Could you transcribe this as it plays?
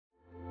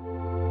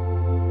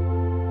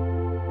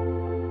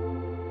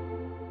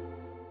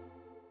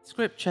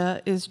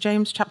Scripture is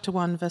James chapter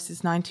 1,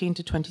 verses 19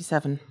 to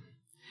 27.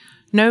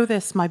 Know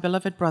this, my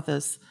beloved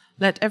brothers,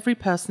 let every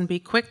person be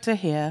quick to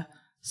hear,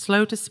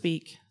 slow to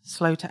speak,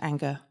 slow to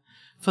anger.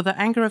 For the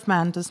anger of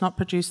man does not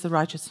produce the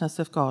righteousness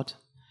of God.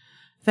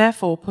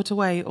 Therefore put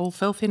away all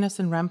filthiness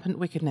and rampant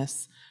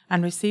wickedness,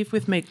 and receive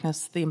with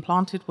meekness the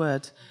implanted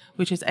word,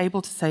 which is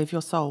able to save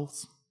your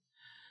souls.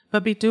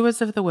 But be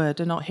doers of the word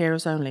and not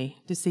hearers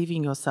only,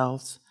 deceiving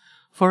yourselves.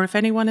 For if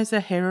anyone is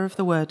a hearer of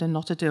the word and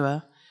not a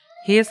doer,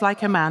 he is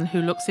like a man who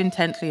looks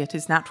intently at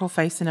his natural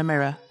face in a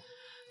mirror.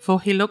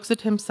 For he looks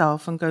at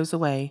himself and goes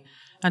away,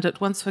 and at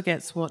once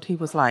forgets what he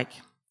was like.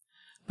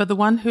 But the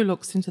one who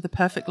looks into the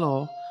perfect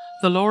law,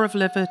 the law of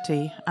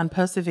liberty, and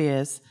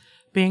perseveres,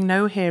 being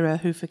no hearer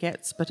who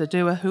forgets, but a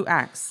doer who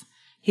acts,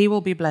 he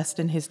will be blessed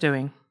in his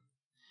doing.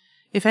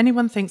 If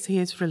anyone thinks he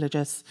is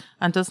religious,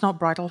 and does not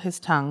bridle his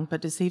tongue, but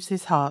deceives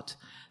his heart,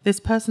 this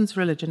person's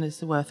religion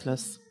is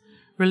worthless.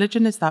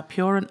 Religion is that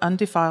pure and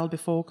undefiled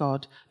before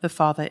God, the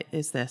Father,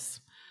 is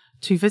this: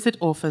 to visit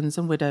orphans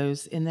and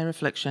widows in their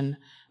affliction,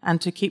 and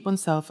to keep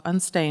oneself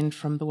unstained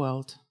from the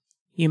world.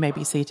 You may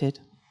be seated.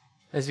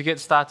 As we get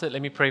started,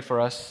 let me pray for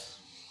us.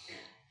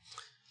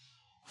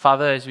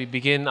 Father, as we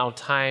begin our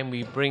time,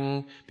 we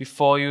bring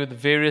before you the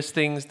various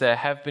things that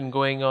have been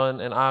going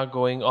on and are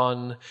going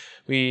on.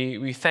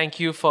 We thank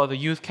you for the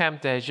youth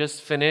camp that has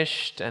just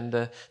finished and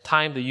the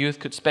time the youth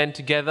could spend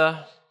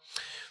together.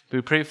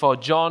 We pray for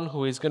John,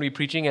 who is going to be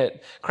preaching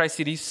at Christ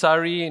City,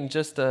 Surrey, in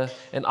just an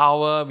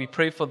hour. We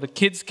pray for the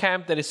kids'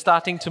 camp that is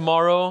starting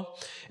tomorrow.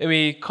 And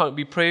we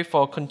pray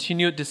for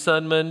continued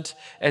discernment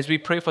as we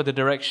pray for the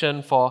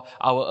direction for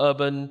our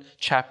urban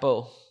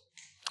chapel.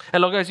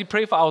 And Lord, as we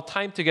pray for our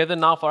time together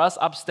now, for us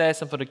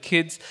upstairs and for the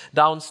kids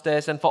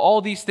downstairs, and for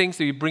all these things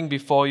that we bring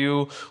before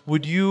you,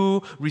 would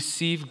you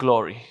receive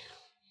glory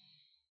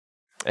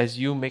as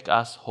you make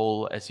us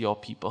whole as your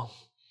people.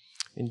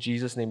 In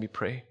Jesus' name we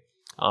pray.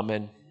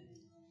 Amen.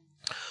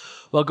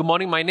 Well, good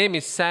morning. My name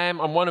is Sam.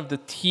 I'm one of the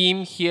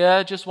team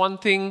here. Just one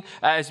thing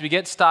as we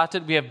get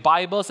started, we have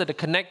Bibles at the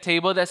Connect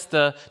table. That's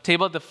the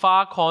table at the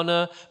far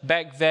corner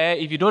back there.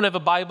 If you don't have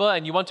a Bible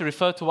and you want to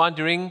refer to one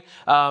during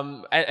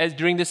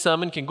this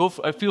sermon,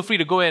 feel free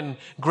to go and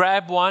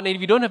grab one. And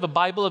if you don't have a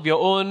Bible of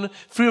your own,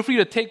 feel free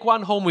to take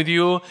one home with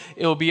you.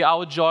 It will be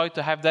our joy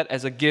to have that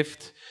as a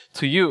gift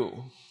to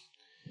you.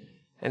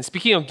 And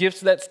speaking of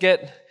gifts, let's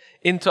get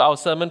into our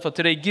sermon for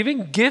today.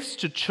 Giving gifts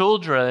to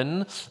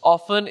children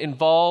often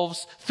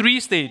involves at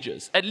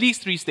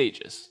least three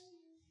stages.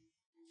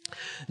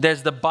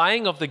 There's the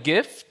buying of the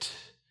gift,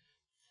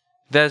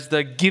 there's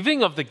the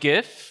giving of the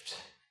gift,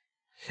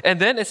 and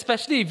then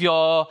especially if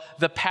you're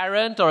the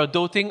parent or a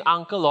doting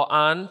uncle or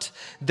aunt,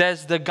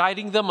 there's the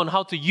guiding them on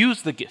how to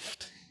use the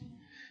gift.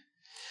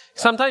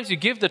 Sometimes you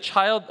give the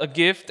child a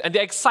gift and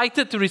they're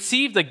excited to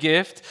receive the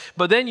gift,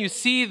 but then you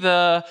see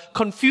the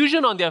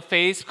confusion on their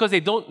face because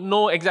they don't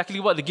know exactly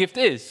what the gift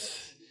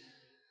is.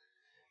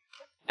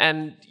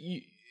 And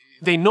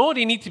they know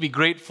they need to be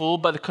grateful,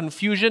 but the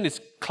confusion is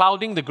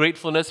clouding the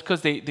gratefulness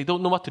because they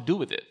don't know what to do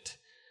with it.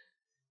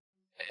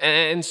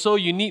 And so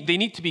they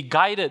need to be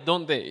guided,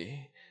 don't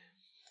they?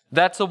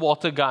 That's a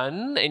water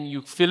gun, and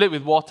you fill it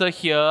with water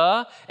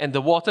here, and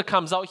the water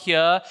comes out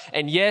here,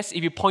 and yes,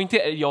 if you point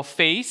it at your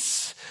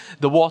face,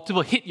 the water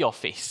will hit your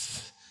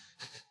face.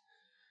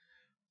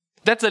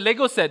 That's a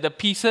Lego set. The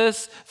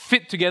pieces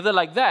fit together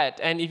like that,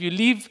 and if you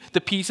leave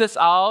the pieces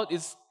out,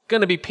 it's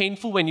going to be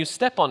painful when you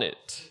step on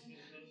it.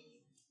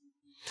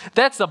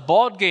 That's a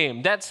board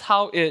game. That's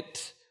how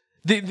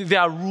there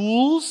are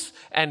rules,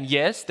 and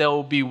yes, there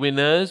will be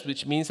winners,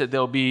 which means that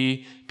there will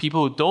be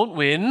people who don't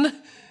win,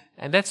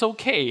 and that's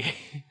okay.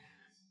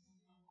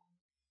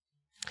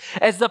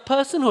 As the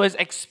person who has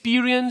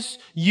experienced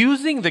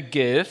using the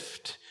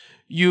gift,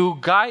 you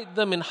guide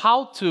them in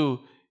how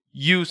to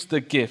use the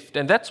gift.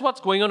 And that's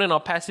what's going on in our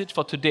passage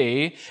for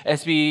today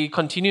as we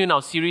continue in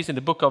our series in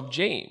the book of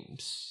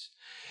James.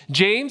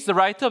 James, the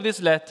writer of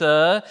this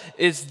letter,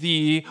 is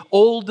the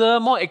older,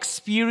 more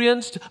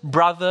experienced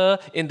brother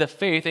in the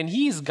faith, and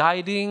he is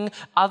guiding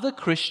other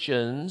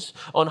Christians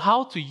on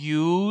how to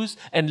use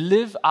and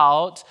live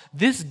out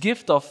this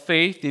gift of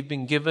faith they've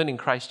been given in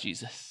Christ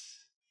Jesus.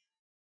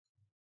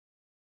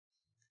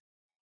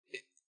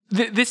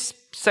 This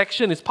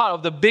section is part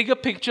of the bigger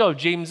picture of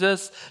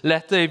James's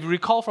letter. If you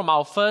recall from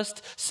our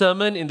first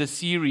sermon in the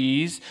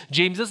series,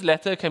 James's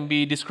letter can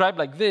be described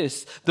like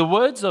this: the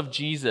words of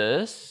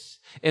Jesus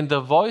in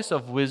the voice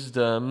of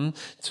wisdom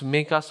to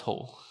make us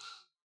whole.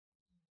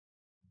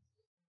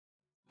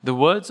 The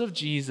words of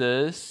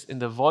Jesus in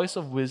the voice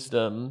of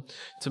wisdom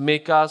to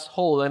make us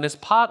whole. And as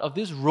part of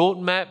this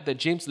roadmap that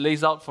James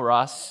lays out for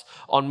us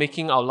on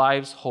making our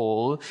lives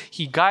whole,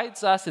 he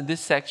guides us in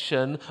this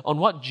section on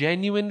what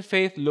genuine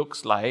faith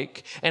looks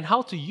like and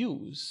how to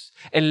use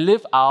and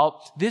live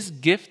out this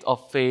gift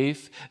of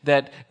faith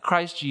that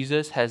Christ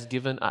Jesus has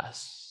given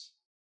us.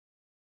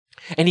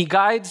 And he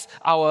guides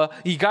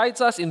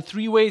us in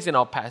three ways in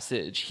our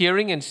passage: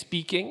 hearing and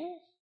speaking,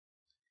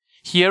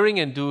 hearing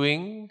and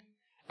doing,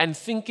 and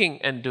thinking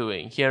and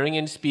doing. Hearing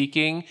and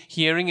speaking,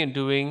 hearing and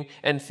doing,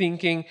 and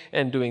thinking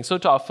and doing. So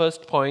to our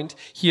first point,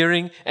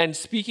 hearing and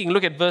speaking.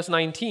 Look at verse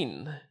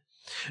 19.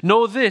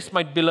 Know this,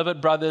 my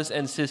beloved brothers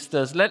and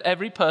sisters, let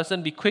every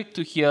person be quick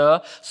to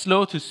hear,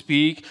 slow to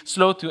speak,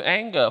 slow to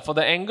anger, for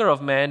the anger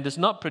of man does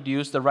not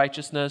produce the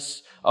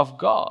righteousness of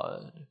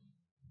God.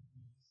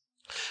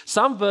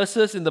 Some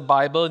verses in the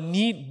Bible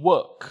need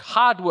work,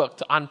 hard work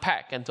to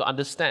unpack and to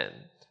understand.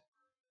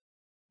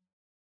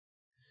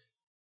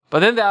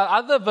 But then there are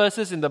other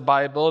verses in the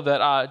Bible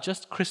that are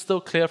just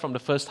crystal clear from the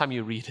first time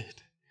you read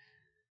it.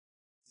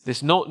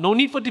 There's no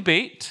need for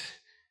debate.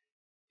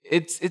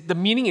 The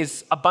meaning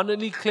is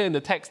abundantly clear in the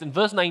text, and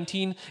verse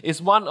 19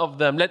 is one of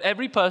them. Let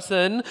every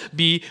person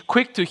be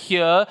quick to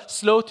hear,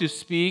 slow to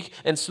speak,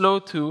 and slow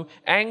to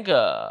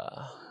anger.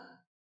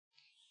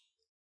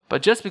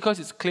 But just because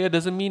it's clear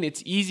doesn't mean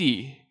it's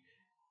easy.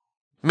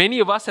 Many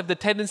of us have the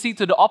tendency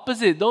to the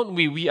opposite, don't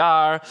we? We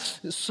are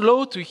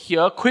slow to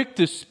hear, quick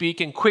to speak,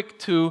 and quick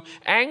to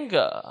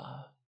anger.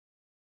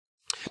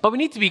 But we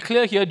need to be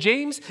clear here,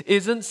 James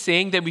isn't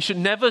saying that we should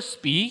never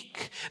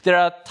speak. There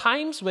are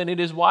times when it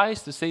is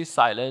wise to stay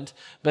silent,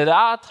 but there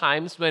are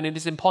times when it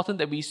is important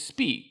that we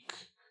speak,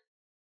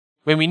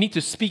 when we need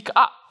to speak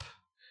up.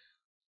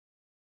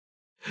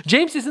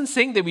 James isn't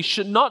saying that we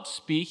should not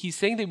speak, he's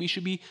saying that we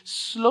should be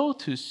slow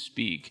to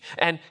speak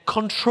and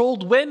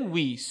controlled when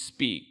we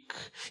speak.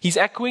 He's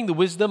echoing the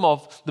wisdom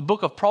of the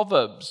book of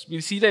Proverbs.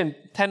 We see that in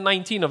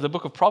 10:19 of the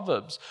book of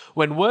Proverbs.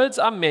 When words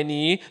are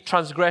many,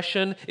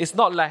 transgression is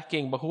not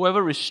lacking, but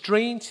whoever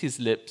restrains his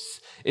lips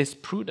is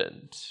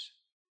prudent.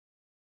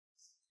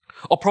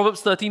 Or Proverbs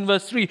 13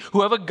 verse 3,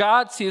 whoever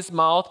guards his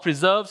mouth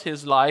preserves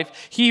his life.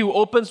 He who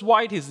opens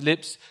wide his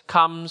lips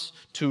comes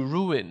to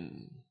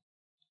ruin.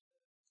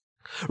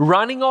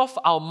 Running off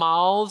our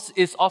mouths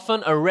is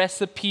often a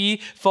recipe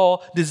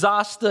for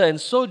disaster, and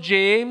so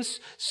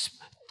James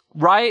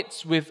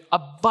writes with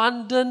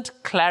abundant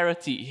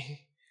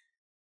clarity,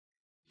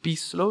 be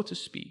slow to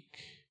speak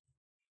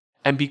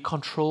and be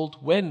controlled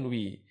when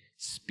we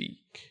speak.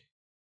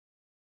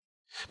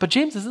 But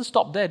James doesn't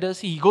stop there, does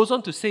he? He goes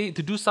on to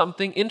do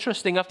something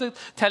interesting. After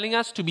telling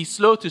us to be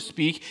slow to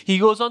speak, he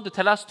goes on to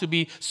tell us to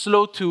be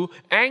slow to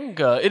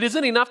anger. It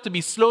isn't enough to be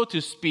slow to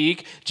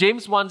speak.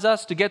 James wants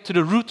us to get to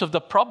the root of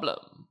the problem.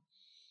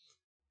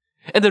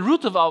 And the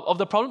root of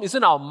the problem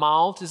isn't our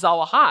mouths, it's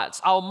our hearts.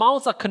 Our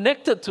mouths are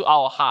connected to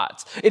our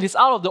hearts. It is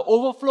out of the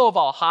overflow of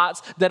our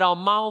hearts that our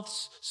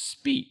mouths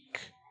speak.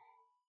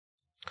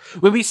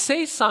 When we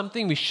say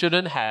something we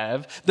shouldn't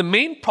have, the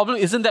main problem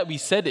isn't that we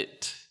said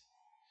it.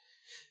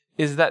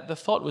 Is that the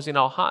thought was in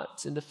our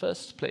hearts in the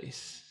first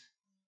place.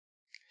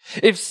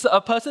 If a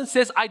person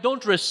says, I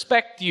don't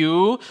respect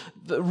you,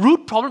 the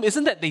root problem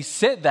isn't that they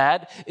said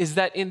that, is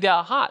that in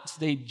their hearts,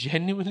 they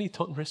genuinely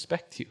don't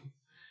respect you.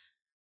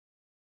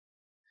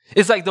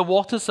 It's like the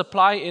water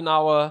supply in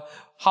our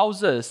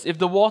houses. If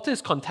the water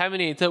is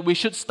contaminated, we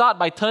should start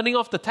by turning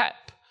off the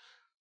tap.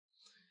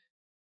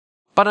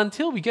 But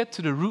until we get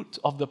to the root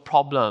of the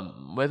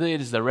problem, whether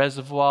it is the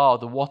reservoir or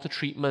the water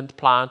treatment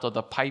plant or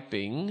the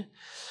piping,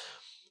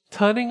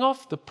 turning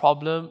off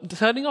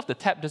the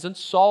tap doesn't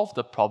solve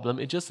the problem,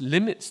 it just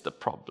limits the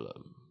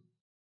problem.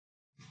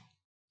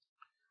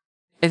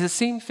 It's the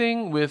same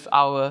thing with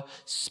our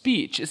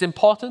speech. It's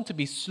important to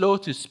be slow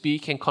to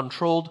speak and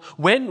controlled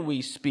when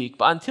we speak,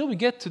 but until we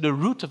get to the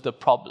root of the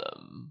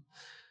problem,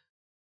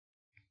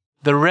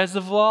 the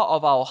reservoir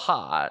of our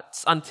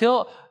hearts,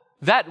 until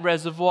that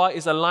reservoir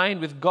is aligned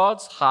with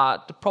God's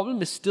heart, the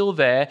problem is still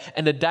there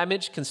and the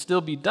damage can still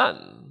be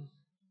done.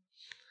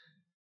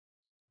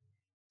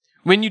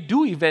 When you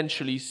do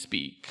eventually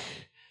speak,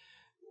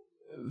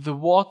 the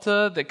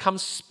water that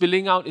comes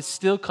spilling out is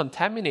still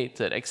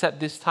contaminated, except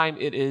this time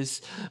it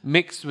is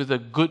mixed with a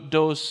good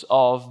dose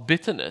of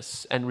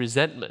bitterness and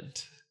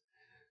resentment.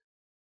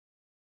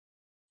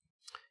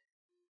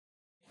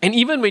 And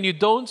even when you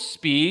don't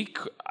speak,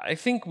 I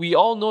think we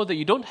all know that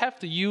you don't have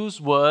to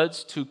use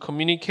words to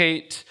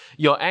communicate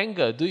your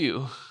anger, do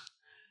you?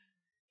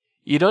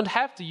 You don't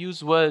have to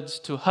use words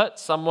to hurt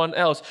someone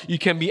else. You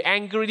can be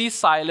angrily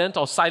silent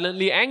or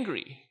silently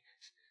angry.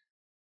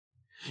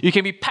 You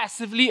can be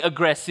passively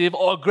aggressive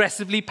or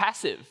aggressively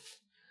passive.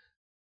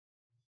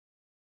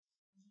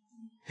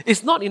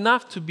 It's not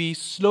enough to be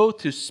slow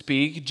to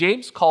speak.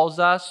 James calls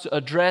us to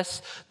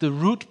address the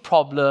root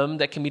problem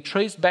that can be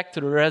traced back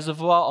to the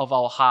reservoir of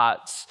our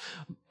hearts.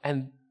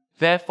 And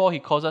therefore, he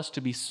calls us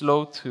to be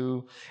slow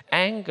to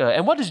anger.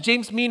 And what does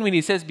James mean when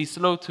he says be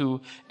slow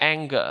to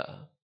anger?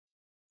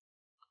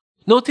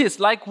 Notice,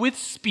 like with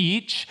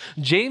speech,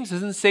 James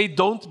doesn't say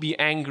don't be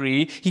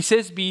angry. He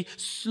says be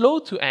slow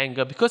to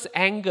anger, because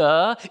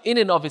anger in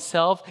and of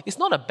itself is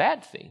not a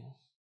bad thing.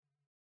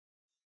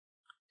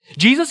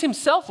 Jesus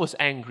himself was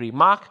angry.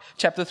 Mark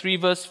chapter 3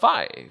 verse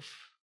 5.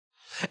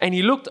 And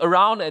he looked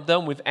around at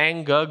them with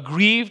anger,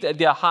 grieved at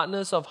their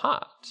hardness of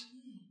heart.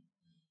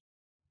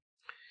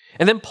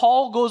 And then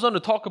Paul goes on to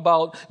talk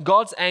about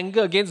God's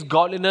anger against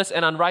godliness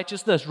and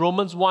unrighteousness,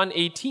 Romans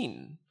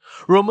 1:18.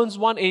 Romans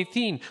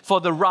 1:18,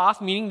 for the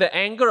wrath, meaning the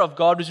anger of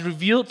God, is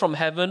revealed from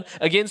heaven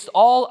against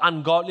all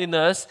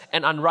ungodliness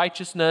and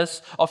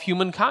unrighteousness of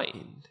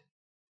humankind.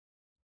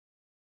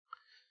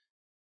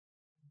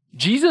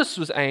 Jesus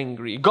was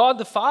angry. God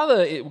the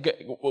Father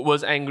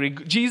was angry.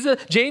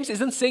 James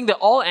isn't saying that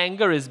all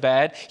anger is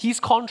bad. He's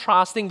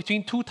contrasting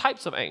between two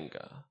types of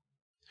anger.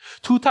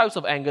 Two types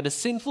of anger: the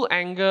sinful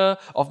anger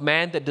of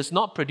man that does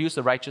not produce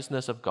the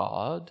righteousness of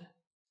God,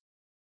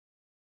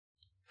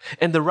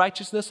 and the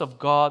righteousness of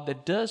God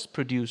that does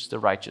produce the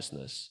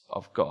righteousness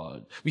of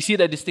God. We see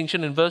that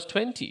distinction in verse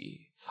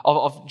 20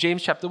 of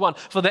James chapter 1.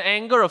 For the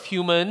anger of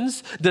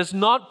humans does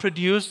not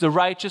produce the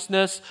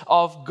righteousness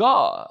of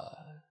God.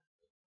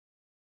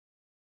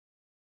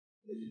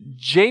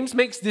 James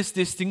makes this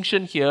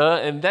distinction here,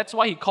 and that's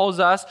why he calls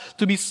us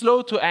to be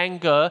slow to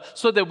anger,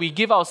 so that we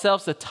give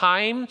ourselves the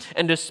time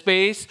and the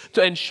space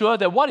to ensure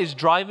that what is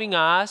driving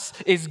us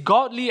is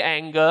godly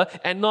anger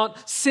and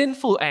not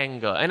sinful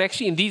anger. And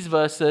actually in these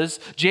verses,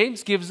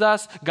 James gives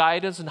us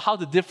guidance on how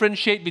to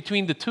differentiate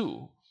between the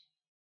two.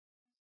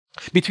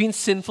 Between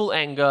sinful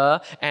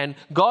anger and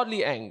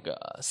godly anger.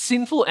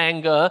 Sinful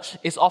anger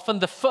is often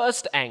the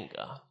first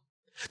anger.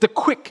 The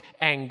quick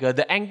anger,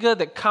 the anger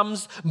that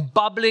comes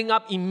bubbling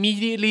up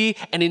immediately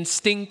and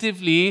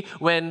instinctively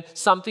when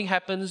something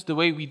happens the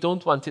way we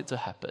don't want it to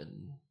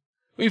happen.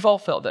 We've all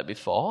felt that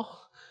before.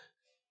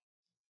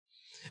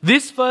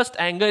 This first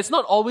anger is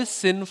not always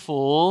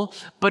sinful,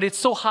 but it's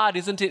so hard,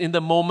 isn't it, in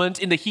the moment,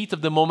 in the heat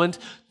of the moment,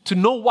 to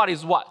know what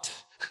is what.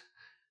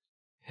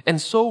 And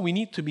so we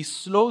need to be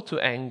slow to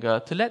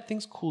anger, to let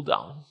things cool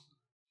down,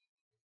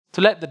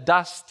 to let the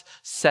dust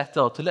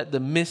settle, to let the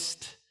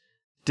mist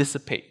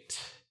dissipate.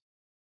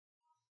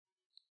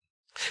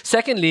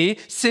 Secondly,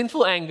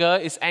 sinful anger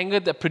is anger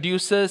that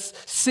produces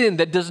sin,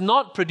 that does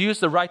not produce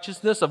the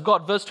righteousness of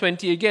God. Verse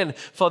 20 again,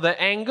 for the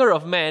anger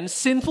of man,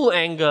 sinful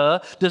anger,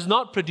 does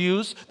not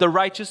produce the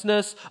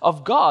righteousness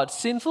of God.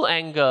 Sinful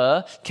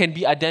anger can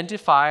be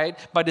identified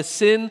by the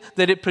sin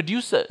that it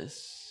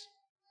produces.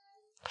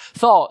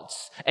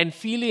 Thoughts and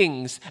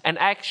feelings and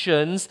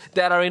actions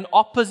that are in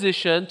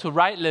opposition to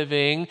right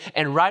living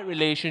and right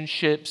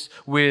relationships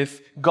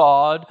with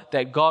God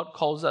that God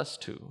calls us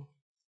to.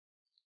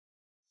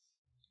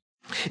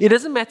 It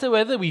doesn't matter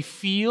whether we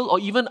feel or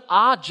even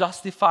are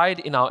justified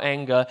in our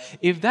anger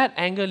if that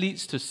anger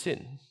leads to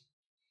sin,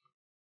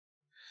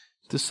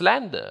 to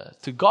slander,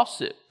 to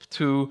gossip,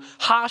 to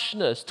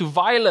harshness, to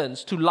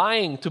violence, to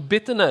lying, to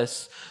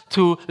bitterness,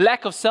 to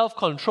lack of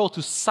self-control,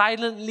 to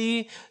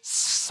silently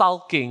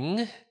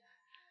sulking,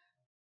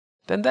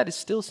 then that is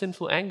still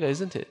sinful anger,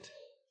 isn't it?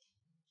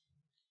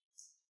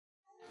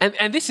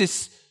 And this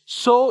is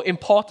so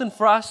important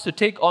for us to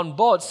take on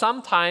board.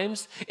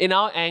 Sometimes in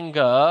our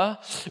anger,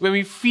 when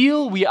we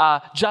feel we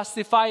are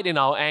justified in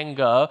our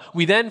anger,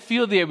 we then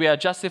feel that we are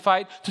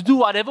justified to do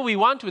whatever we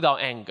want with our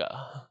anger.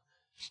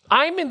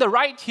 I'm in the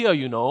right here,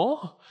 you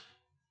know.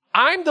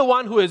 I'm the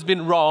one who has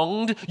been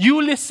wronged.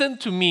 You listen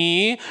to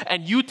me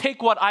and you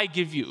take what I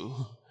give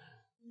you.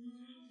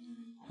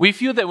 We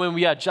feel that when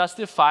we are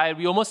justified,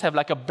 we almost have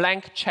like a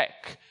blank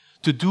check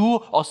to do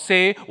or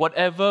say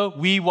whatever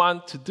we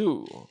want to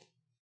do.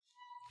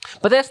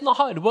 But that's not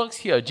how it works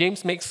here.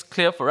 James makes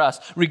clear for us,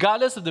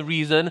 regardless of the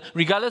reason,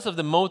 regardless of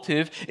the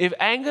motive, if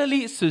anger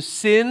leads to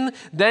sin,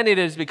 then it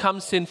has become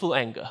sinful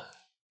anger.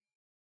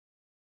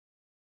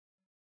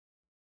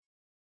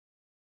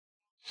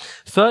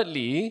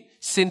 Thirdly,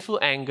 sinful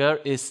anger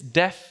is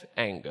deaf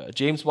anger.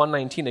 James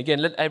 1:19, again,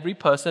 let every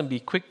person be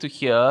quick to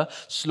hear,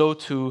 slow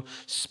to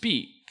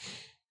speak.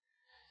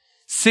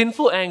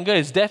 Sinful anger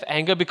is deaf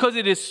anger because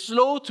it is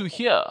slow to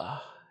hear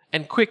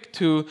and quick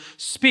to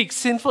speak.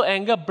 Sinful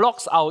anger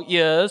blocks our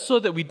ears so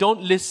that we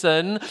don't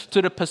listen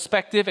to the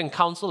perspective and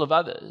counsel of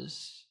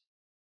others.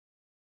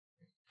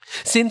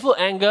 Sinful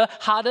anger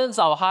hardens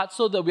our hearts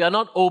so that we are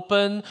not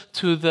open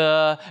to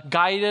the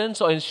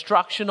guidance or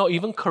instruction or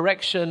even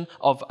correction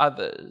of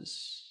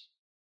others.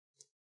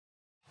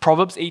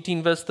 Proverbs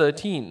 18 verse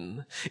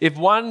 13. If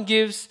one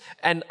gives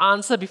an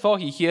answer before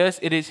he hears,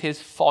 it is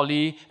his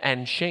folly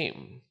and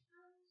shame.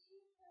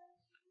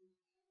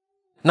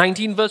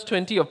 19 verse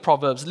 20 of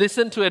Proverbs.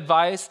 Listen to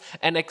advice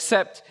and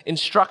accept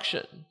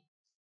instruction.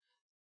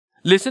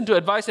 Listen to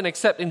advice and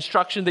accept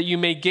instruction that you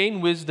may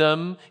gain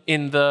wisdom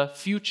in the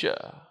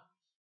future.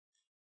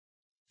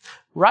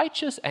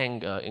 Righteous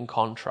anger, in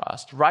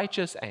contrast,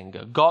 righteous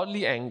anger,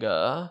 godly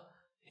anger,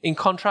 in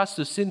contrast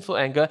to sinful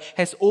anger,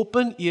 has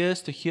open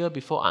ears to hear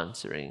before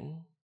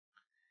answering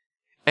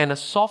and a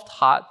soft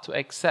heart to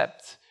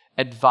accept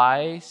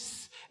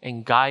advice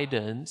and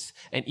guidance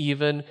and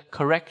even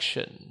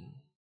correction.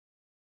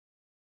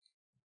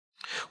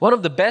 One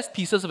of the best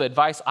pieces of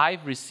advice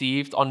I've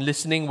received on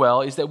listening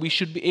well is that we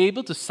should be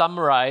able to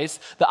summarize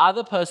the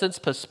other person's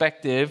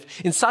perspective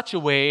in such a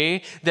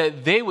way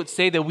that they would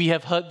say that we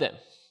have heard them.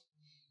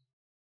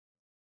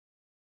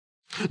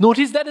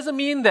 Notice that doesn't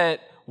mean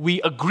that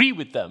we agree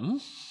with them,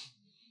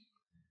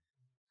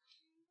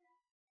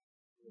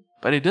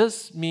 but it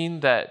does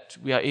mean that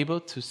we are able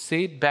to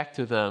say it back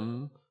to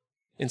them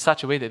in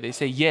such a way that they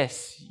say,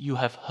 yes, you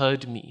have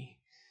heard me.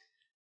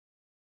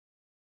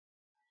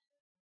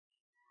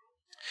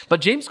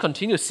 But James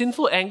continues,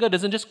 sinful anger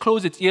doesn't just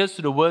close its ears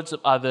to the words of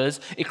others,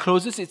 it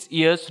closes its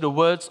ears to the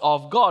words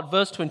of God.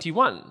 Verse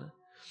 21.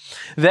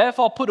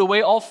 Therefore put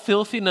away all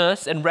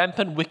filthiness and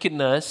rampant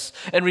wickedness,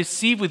 and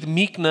receive with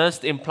meekness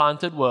the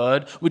implanted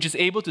word, which is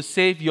able to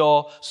save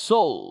your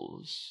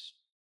souls.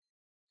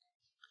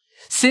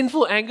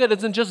 Sinful anger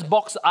doesn't just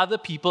box other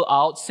people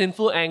out,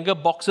 sinful anger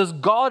boxes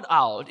God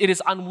out. It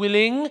is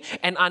unwilling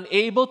and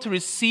unable to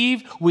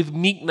receive with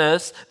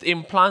meekness the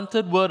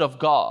implanted word of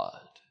God.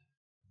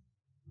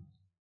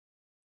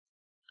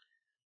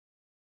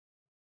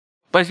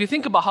 But as we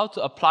think about how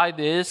to apply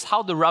this,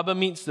 how the rubber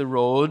meets the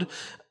road,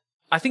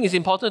 I think it's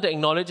important to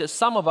acknowledge that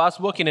some of us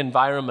work in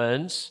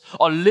environments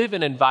or live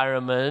in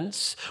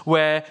environments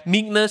where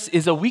meekness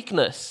is a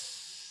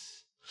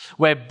weakness,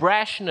 where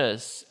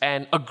brashness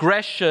and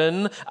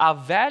aggression are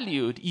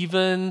valued,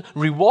 even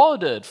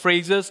rewarded.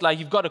 Phrases like,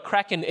 you've got to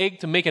crack an egg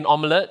to make an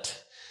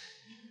omelette.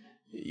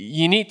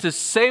 You need to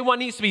say what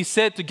needs to be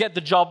said to get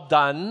the job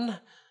done.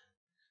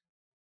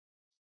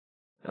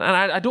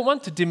 And I don't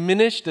want to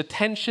diminish the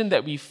tension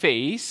that we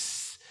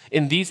face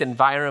in these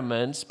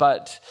environments,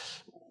 but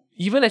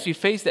even as we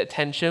face that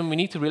tension, we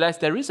need to realize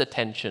there is a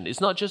tension. It's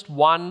not just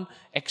one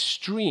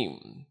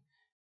extreme.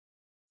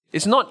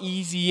 It's not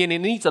easy and it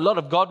needs a lot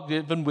of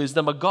God-given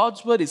wisdom, but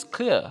God's word is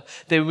clear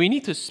that we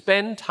need to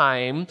spend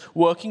time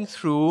working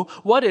through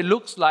what it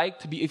looks like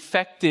to be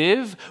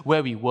effective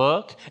where we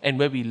work and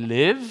where we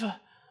live,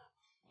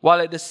 while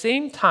at the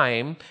same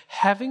time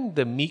having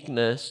the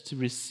meekness to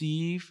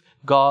receive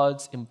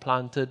God's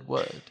implanted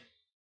word.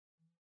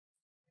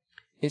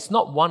 It's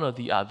not one or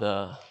the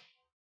other.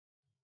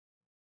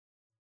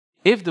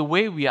 If the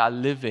way we are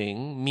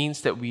living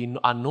means that we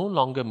are no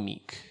longer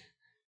meek,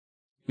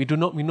 we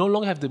no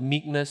longer have the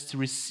meekness to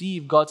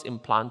receive God's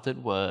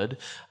implanted word,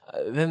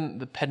 then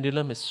the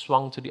pendulum is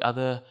swung to the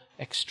other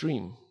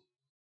extreme.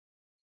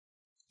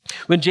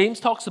 When James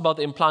talks about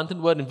the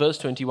implanted word in verse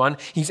 21,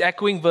 he's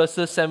echoing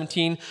verses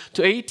 17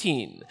 to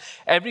 18.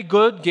 Every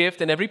good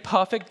gift and every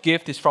perfect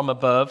gift is from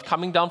above,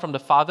 coming down from the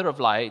Father of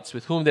lights,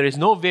 with whom there is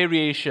no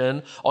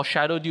variation or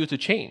shadow due to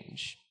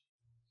change.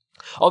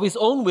 Of his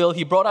own will,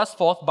 he brought us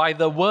forth by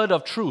the word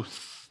of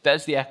truth.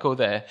 That's the echo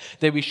there,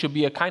 that we should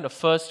be a kind of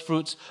first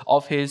fruits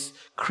of his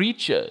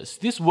creatures.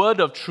 This word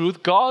of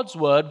truth, God's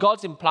word,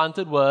 God's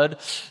implanted word,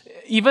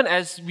 even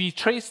as we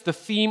trace the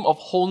theme of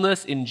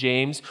wholeness in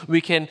James, we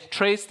can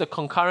trace the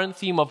concurrent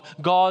theme of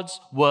God's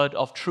word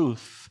of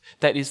truth.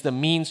 That is the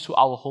means to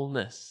our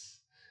wholeness.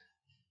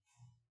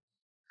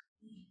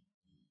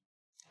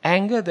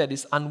 Anger that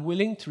is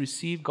unwilling to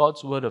receive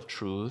God's word of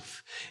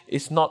truth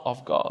is not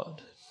of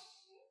God.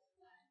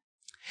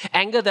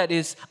 Anger that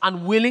is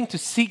unwilling to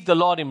seek the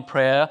Lord in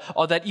prayer,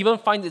 or that even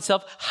finds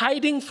itself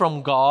hiding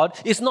from God,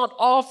 is not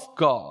of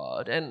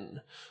God. And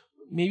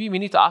maybe we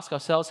need to ask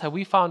ourselves, have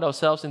we found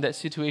ourselves in that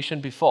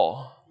situation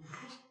before?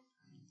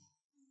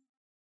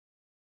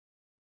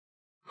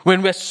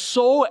 When we're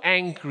so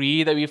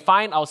angry that we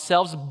find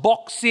ourselves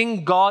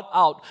boxing God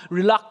out,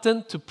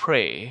 reluctant to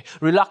pray,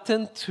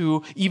 reluctant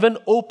to even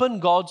open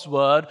God's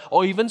word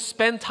or even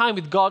spend time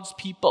with God's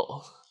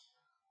people.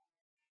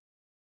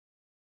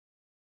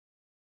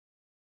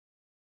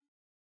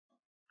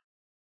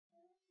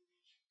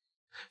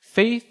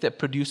 Faith that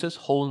produces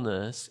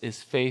wholeness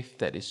is faith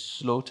that is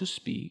slow to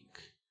speak,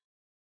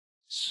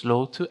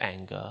 slow to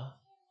anger,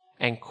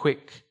 and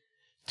quick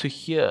to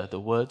hear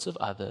the words of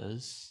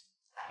others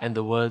and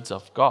the words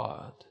of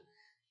God.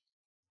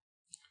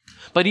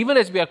 But even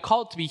as we are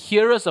called to be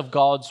hearers of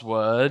God's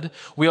word,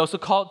 we are also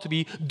called to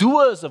be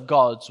doers of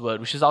God's word,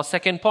 which is our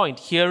second point,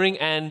 hearing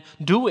and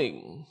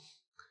doing.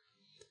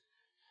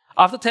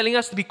 After telling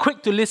us to be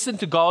quick to listen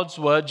to God's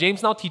word,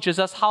 James now teaches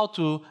us how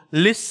to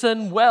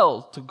listen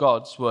well to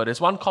God's word. As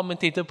one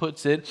commentator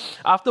puts it,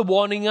 after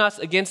warning us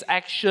against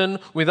action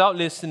without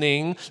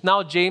listening,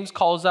 now James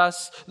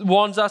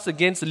warns us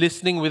against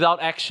listening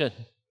without action.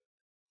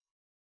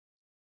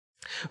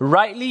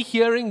 Rightly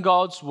hearing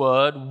God's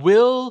word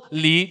will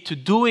lead to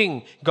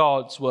doing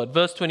God's word.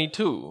 Verse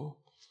 22.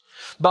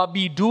 But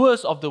be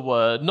doers of the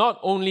word,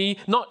 not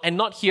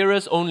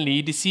hearers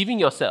only, deceiving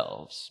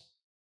yourselves.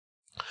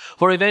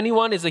 For if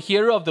anyone is a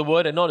hearer of the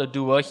word and not a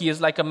doer, he is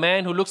like a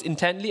man who looks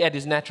intently at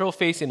his natural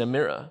face in a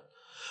mirror.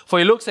 For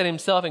he looks at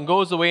himself and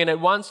goes away and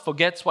at once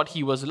forgets what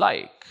he was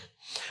like.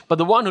 But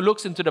the one who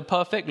looks into the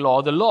perfect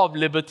law, the law of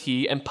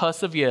liberty, and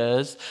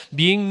perseveres,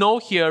 being no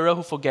hearer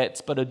who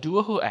forgets, but a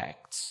doer who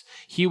acts,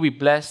 he will be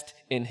blessed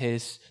in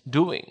his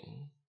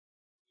doing.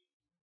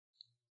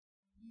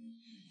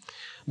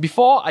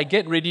 Before I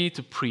get ready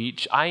to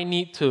preach, I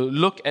need to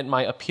look at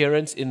my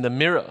appearance in the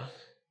mirror.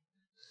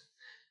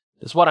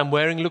 Does what I'm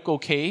wearing look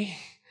okay?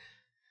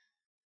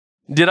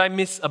 Did I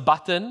miss a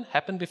button?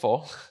 Happened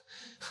before.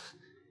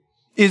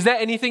 Is there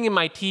anything in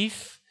my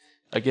teeth?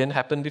 Again,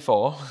 happened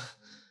before.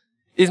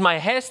 Is my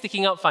hair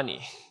sticking out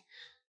funny?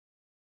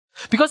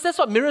 Because that's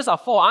what mirrors are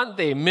for, aren't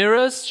they?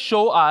 Mirrors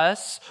show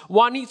us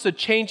what needs to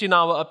change in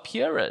our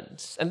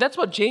appearance. And that's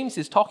what James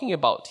is talking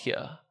about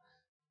here.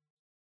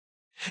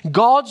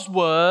 God's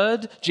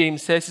word,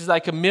 James says, is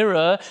like a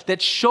mirror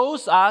that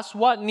shows us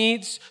what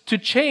needs to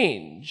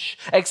change.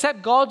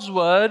 Except God's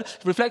word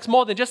reflects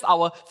more than just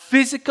our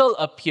physical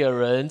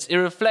appearance. It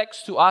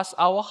reflects to us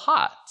our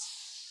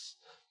hearts.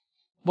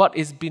 What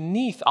is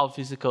beneath our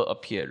physical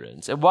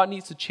appearance and what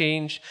needs to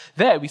change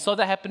there. We saw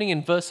that happening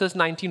in verses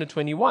 19 to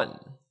 21.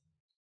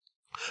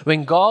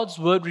 When God's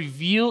word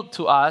revealed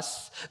to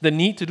us the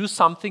need to do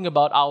something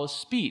about our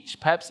speech,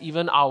 perhaps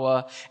even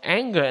our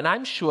anger. And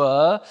I'm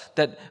sure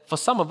that for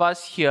some of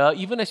us here,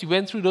 even as we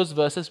went through those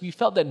verses, we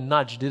felt that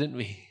nudge, didn't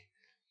we?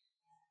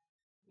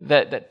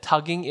 That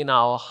tugging in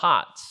our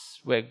hearts,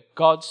 where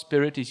God's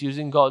Spirit is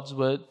using God's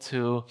word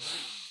to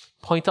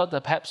point out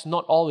that perhaps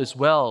not all is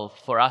well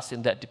for us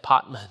in that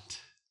department.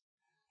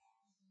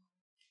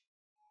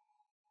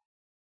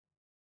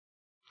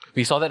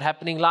 We saw that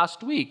happening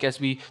last week as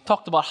we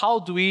talked about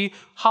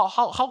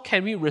how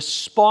can we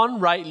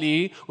respond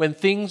rightly when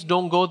things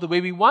don't go the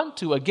way we want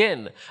to.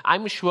 Again,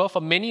 I'm sure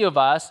for many of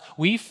us,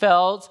 we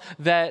felt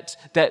that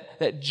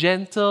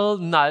gentle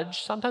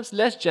nudge, sometimes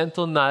less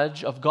gentle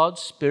nudge of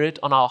God's Spirit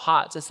on our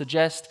hearts that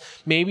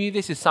suggests maybe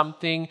this is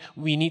something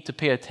we need to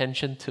pay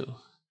attention to.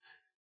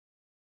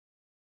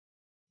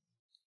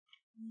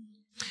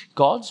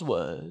 God's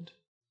word,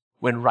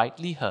 when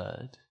rightly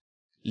heard,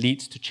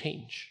 leads to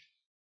change.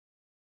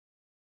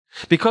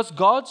 Because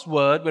God's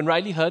word, when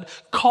rightly heard,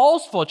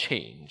 calls for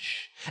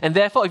change. And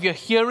therefore, if you're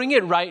hearing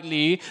it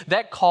rightly,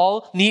 that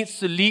call needs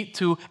to lead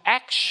to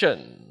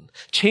action.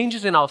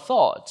 Changes in our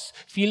thoughts,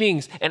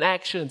 feelings, and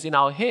actions in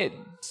our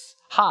heads,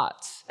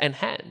 hearts, and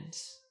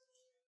hands.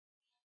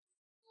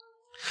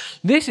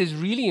 This is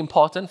really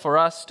important for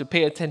us to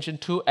pay attention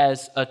to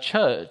as a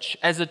church.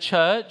 As a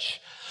church,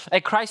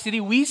 at Christ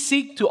City, we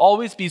seek to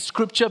always be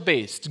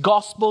scripture-based,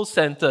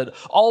 gospel-centered,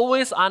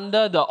 always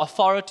under the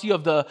authority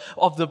of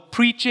the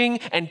preaching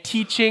and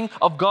teaching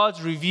of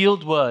God's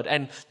revealed word.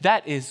 And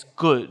that is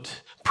good.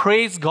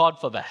 Praise God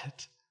for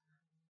that.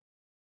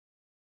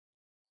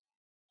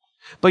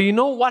 But you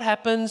know what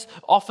happens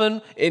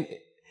often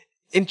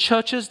in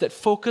churches that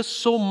focus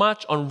so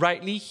much on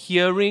rightly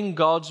hearing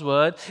God's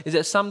word is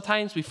that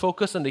sometimes we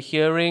focus on the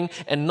hearing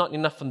and not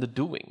enough on the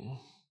doing.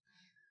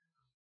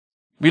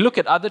 We look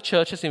at other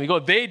churches and we go,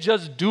 they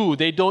just do,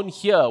 they don't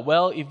hear.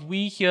 Well, if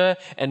we hear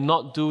and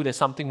not do, there's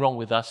something wrong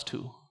with us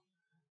too.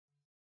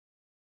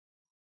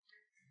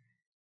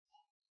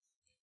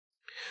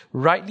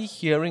 Rightly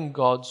hearing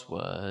God's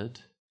word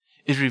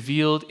is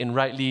revealed in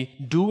rightly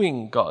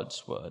doing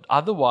God's word.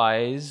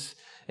 Otherwise,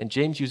 and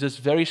James uses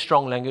very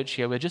strong language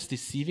here, we're just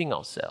deceiving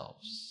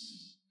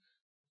ourselves.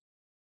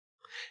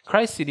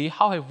 Christ City,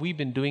 how have we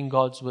been doing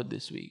God's word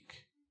this week?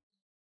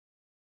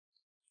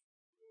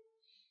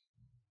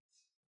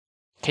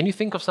 Can you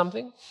think of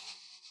something?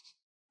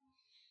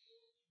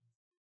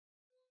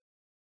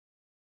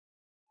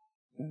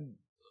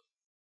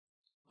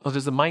 Or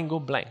does the mind go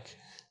blank?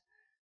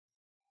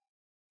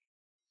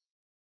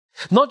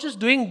 Not just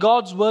doing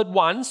God's word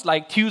once,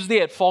 like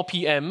Tuesday at 4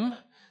 p.m.,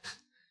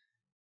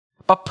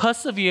 but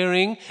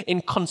persevering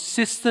in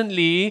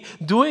consistently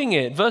doing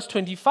it. Verse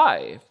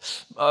 25,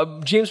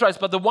 James writes,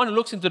 but the one who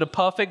looks into the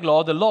perfect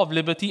law, the law of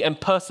liberty,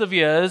 and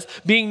perseveres,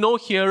 being no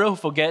hearer who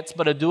forgets,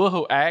 but a doer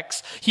who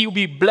acts, he will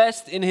be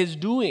blessed in his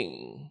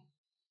doing.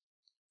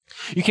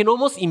 You can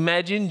almost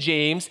imagine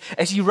James,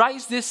 as he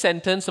writes this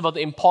sentence about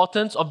the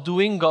importance of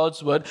doing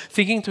God's word,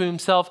 thinking to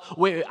himself,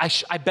 wait,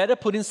 I better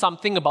put in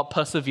something about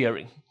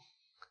persevering.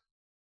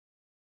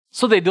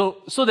 So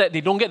that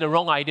they don't get the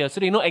wrong idea, so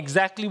they know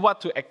exactly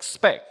what to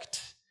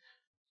expect.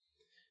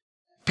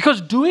 Because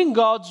doing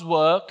God's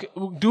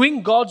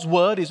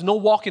word is no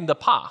walk in the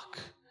park.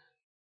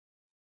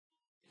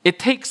 It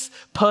takes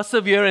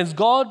perseverance.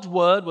 God's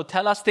word will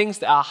tell us things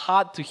that are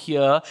hard to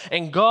hear,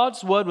 and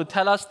God's word will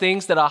tell us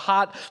things that are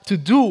hard to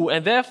do.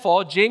 And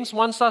therefore, James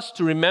wants us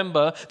to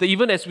remember that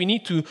even as we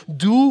need to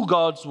do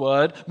God's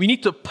word, we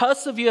need to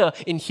persevere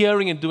in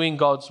hearing and doing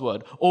God's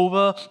word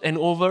over and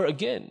over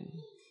again.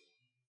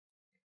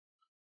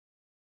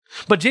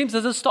 But James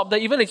doesn't stop there.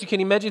 Even as you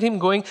can imagine him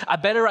going, I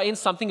better write in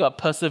something about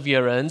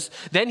perseverance.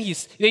 Then he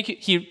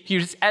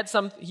adds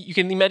some. You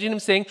can imagine him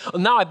saying, oh,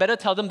 now I better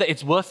tell them that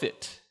it's worth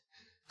it.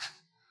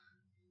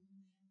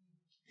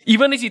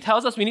 Even as he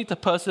tells us we need to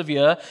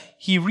persevere,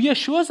 he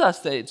reassures us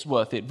that it's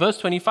worth it. Verse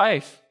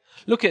 25.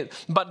 Look at,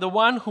 but the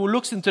one who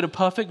looks into the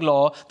perfect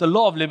law, the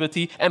law of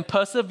liberty, and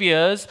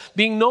perseveres,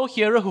 being no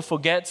hearer who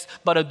forgets,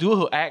 but a doer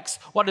who acts,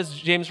 what does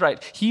James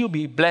write? He will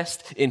be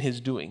blessed in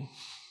his doing.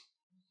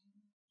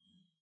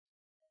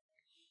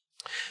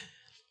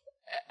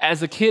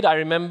 As a kid, I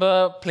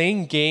remember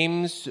playing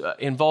games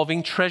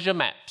involving treasure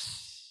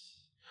maps,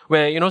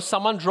 where,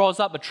 someone draws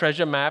up a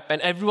treasure map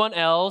and everyone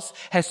else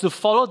has to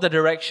follow the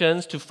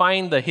directions to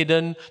find the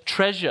hidden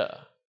treasure.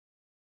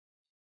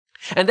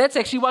 And that's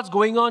actually what's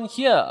going on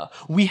here.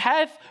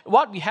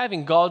 What we have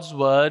in God's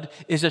word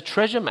is a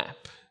treasure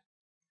map.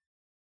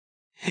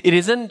 It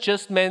isn't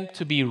just meant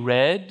to be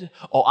read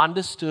or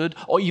understood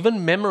or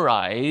even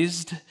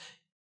memorized.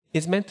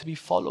 It's meant to be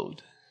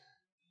followed.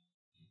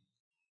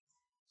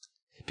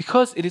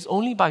 Because it is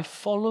only by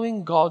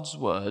following God's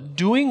word,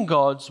 doing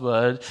God's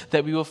word,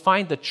 that we will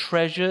find the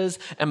treasures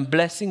and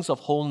blessings of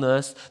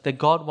wholeness that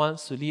God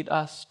wants to lead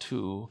us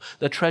to.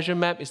 The treasure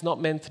map is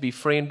not meant to be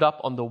framed up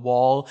on the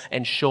wall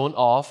and shown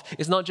off.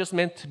 It's not just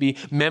meant to be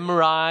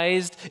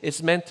memorized.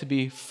 It's meant to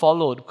be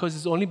followed, because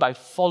it's only by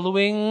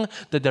following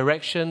the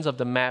directions of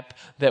the map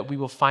that we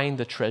will find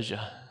the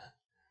treasure.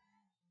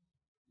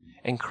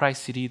 In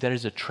Christ City, there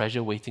is a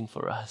treasure waiting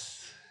for us.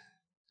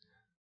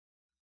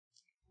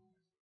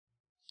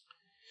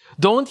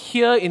 Don't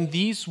hear in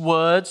these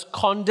words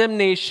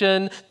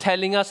condemnation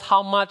telling us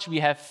how much we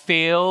have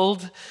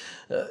failed.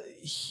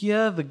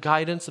 Hear the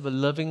guidance of a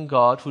loving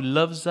God who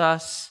loves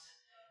us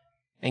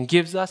and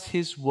gives us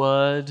His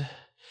word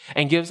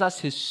and gives us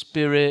His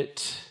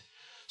Spirit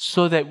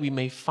so that we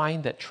may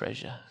find that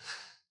treasure.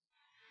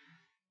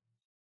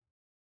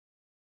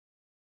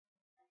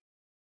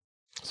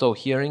 So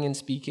hearing and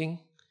speaking,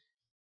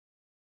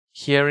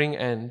 hearing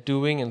and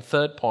doing, and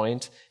third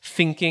point,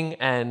 thinking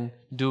and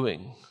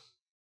doing.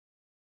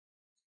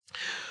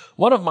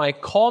 One of my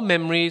core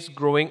memories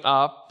growing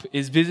up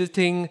is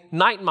visiting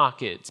night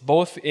markets,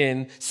 both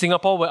in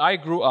Singapore, where I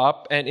grew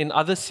up, and in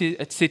other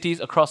cities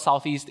across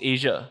Southeast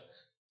Asia.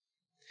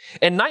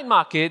 And night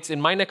markets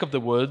in my neck of the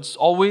woods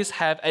always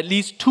have at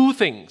least two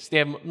things. They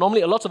have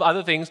normally lots of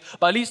other things,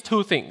 but at least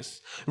two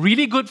things.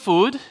 Really good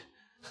food,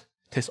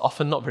 that's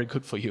often not very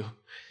good for you.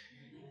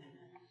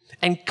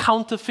 And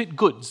counterfeit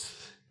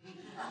goods,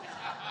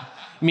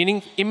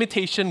 meaning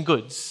imitation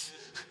goods.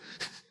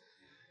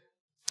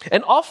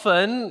 And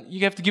often, you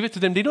have to give it to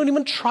them, they don't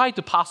even try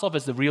to pass off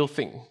as the real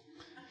thing.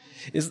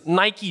 It's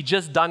Nike,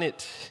 just done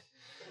it.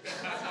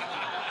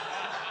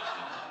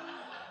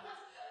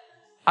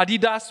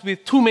 Adidas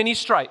with too many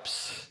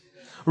stripes.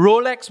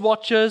 Rolex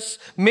watches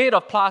made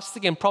of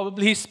plastic and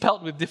probably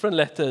spelled with different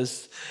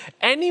letters.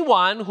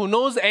 Anyone who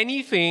knows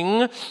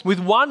anything with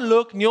one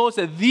look knows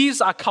that these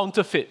are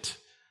counterfeit.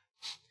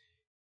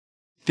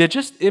 They're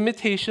just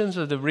imitations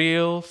of the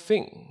real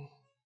thing.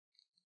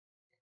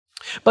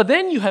 But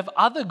then you have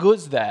other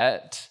goods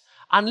that,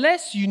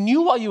 unless you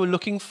knew what you were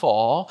looking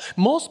for,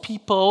 most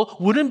people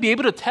wouldn't be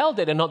able to tell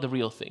that they're not the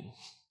real thing.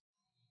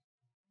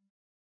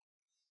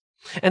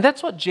 And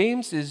that's what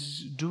James is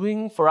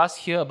doing for us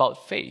here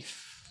about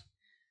faith.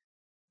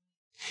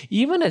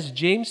 Even as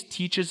James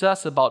teaches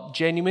us about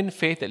genuine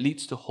faith that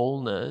leads to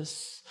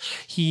wholeness,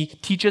 he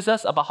teaches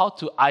us about how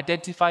to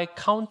identify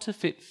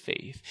counterfeit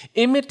faith,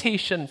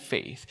 imitation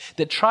faith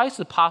that tries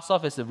to pass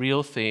off as the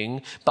real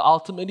thing, but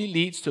ultimately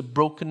leads to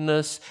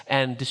brokenness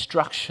and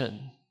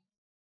destruction.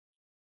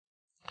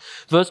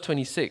 Verse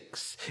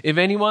 26, if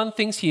anyone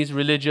thinks he is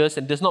religious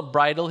and does not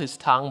bridle his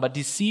tongue but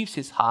deceives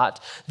his heart,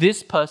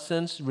 this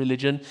person's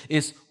religion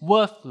is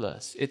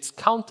worthless. It's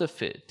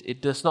counterfeit.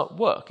 It does not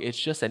work. It's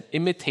just an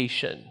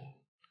imitation.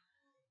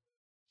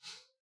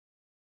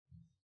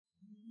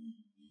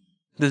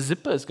 The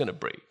zipper is going to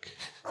break.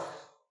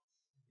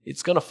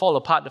 It's going to fall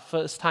apart the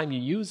first time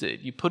you use it.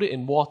 You put it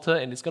in water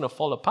and it's going to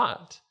fall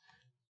apart.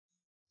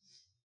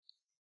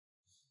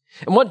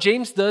 And what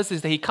James does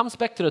is that he comes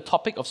back to the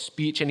topic of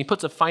speech and he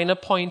puts a finer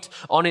point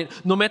on it.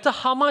 No matter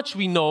how much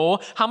we know,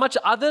 how much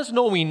others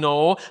know we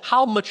know,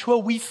 how mature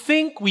we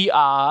think we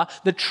are,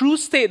 the true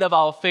state of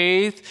our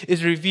faith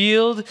is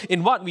revealed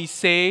in what we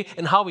say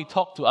and how we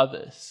talk to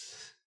others.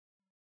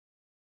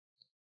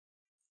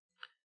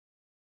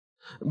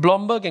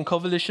 Blomberg and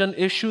Coalition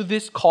issue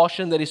this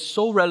caution that is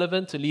so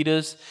relevant to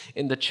leaders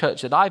in the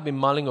church that I've been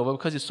mulling over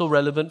because it's so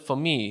relevant for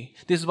me.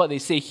 This is what they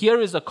say.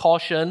 Here is a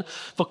caution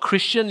for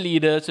Christian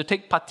leaders to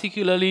take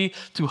particularly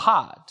to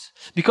heart.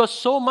 Because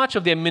so much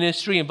of their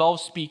ministry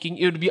involves speaking,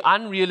 it would be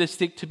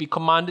unrealistic to be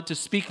commanded to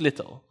speak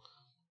little.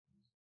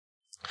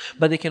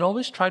 But they can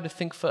always try to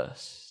think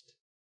first.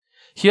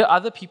 Hear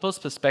other people's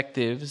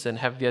perspectives and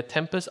have their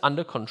tempers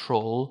under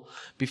control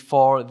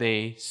before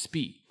they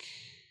speak.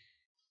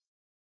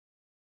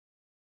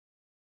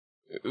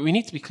 We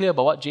need to be clear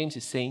about what James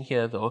is saying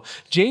here, though.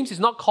 James is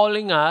not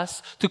calling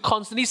us to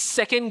constantly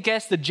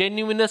second-guess the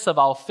genuineness of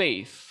our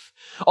faith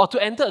or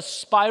to enter a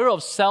spiral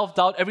of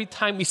self-doubt every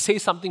time we say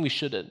something we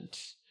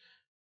shouldn't.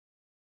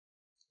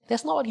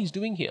 That's not what he's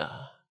doing here.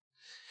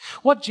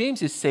 What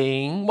James is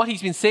saying, what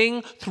he's been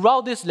saying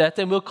throughout this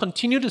letter, and will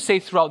continue to say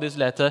throughout this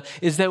letter,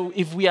 is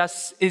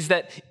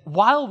that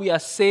while we are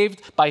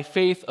saved by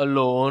faith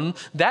alone,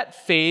 that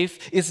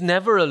faith is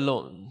never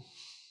alone.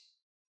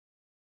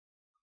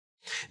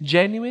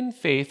 Genuine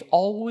faith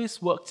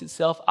always works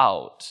itself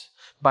out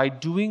by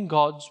doing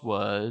God's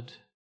word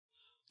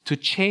to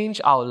change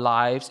our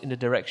lives in the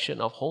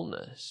direction of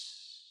wholeness.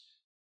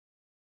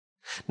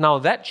 Now,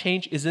 that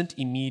change isn't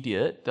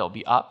immediate. There'll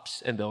be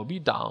ups and there'll be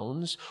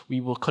downs. We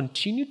will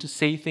continue to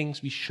say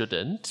things we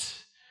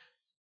shouldn't.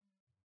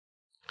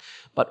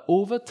 But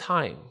over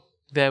time,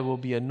 there will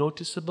be a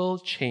noticeable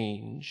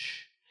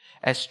change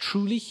as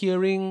truly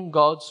hearing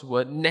God's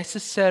word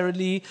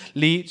necessarily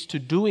leads to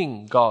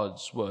doing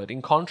God's word.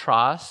 In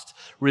contrast,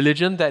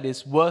 religion that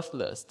is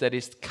worthless, that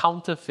is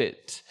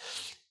counterfeit,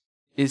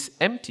 is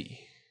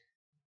empty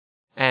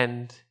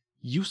and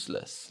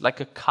useless, like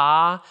a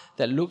car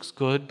that looks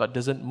good but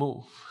doesn't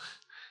move.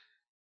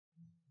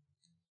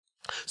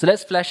 So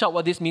let's flesh out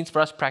what this means for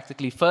us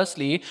practically.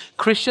 Firstly,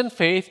 Christian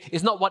faith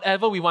is not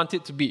whatever we want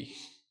it to be.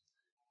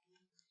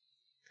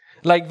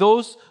 Like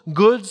those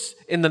goods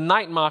in the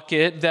night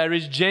market, there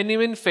is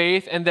genuine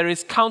faith and there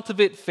is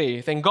counterfeit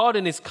faith. And God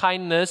in His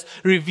kindness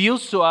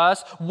reveals to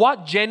us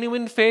what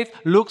genuine faith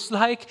looks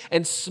like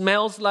and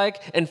smells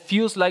like and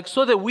feels like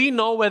so that we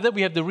know whether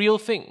we have the real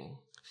thing.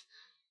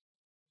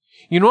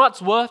 You know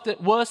what's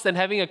worse than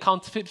having a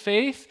counterfeit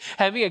faith?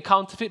 Having a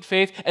counterfeit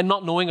faith and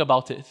not knowing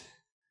about it.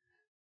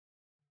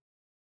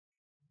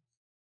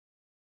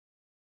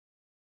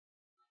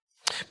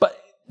 But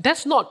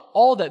that's not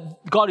all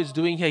that God is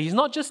doing here. He's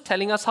not just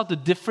telling us how to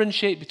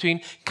differentiate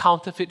between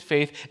counterfeit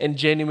faith and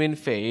genuine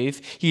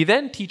faith. He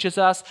then teaches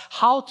us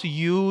how to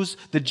use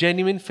the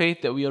genuine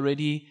faith that we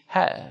already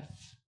have.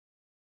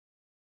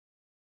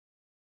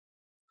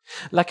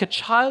 Like a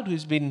child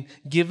who's been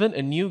given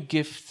a new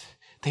gift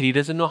that he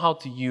doesn't know how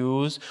to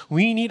use,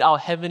 we need our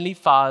Heavenly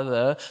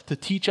Father to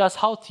teach us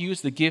how to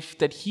use the gift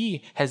that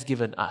He has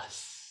given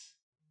us.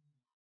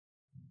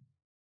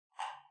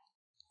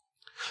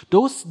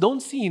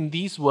 Don't see in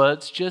these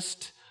words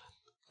just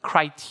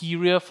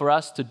criteria for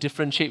us to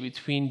differentiate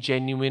between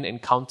genuine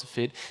and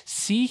counterfeit.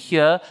 See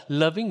here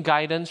loving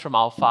guidance from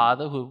our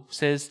Father who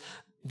says,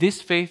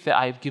 this faith that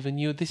I've given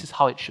you, this is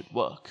how it should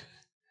work.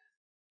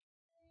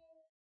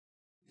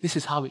 This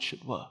is how it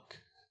should work.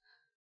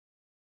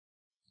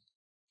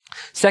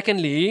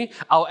 Secondly,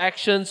 our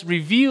actions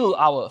reveal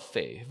our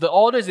faith. The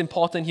order is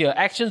important here.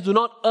 Actions do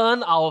not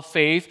earn our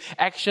faith.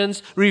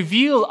 Actions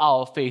reveal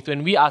our faith.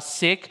 When we are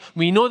sick,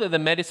 we know that the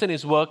medicine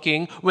is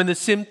working when the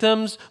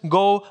symptoms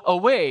go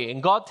away.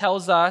 And God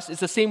tells us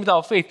it's the same with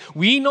our faith.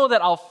 We know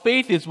that our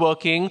faith is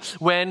working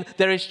when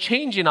there is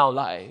change in our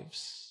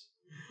lives.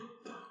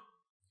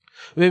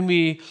 When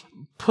we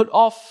put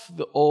off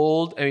the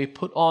old and we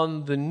put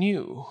on the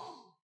new.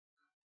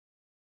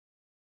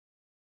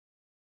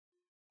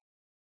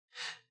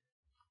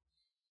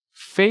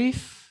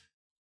 Faith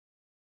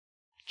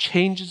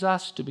changes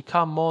us to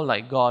become more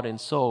like God.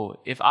 And so,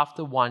 if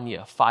after 1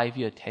 year, 5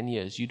 years, 10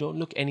 years, you don't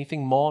look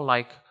anything more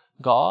like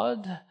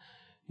God,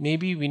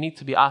 maybe we need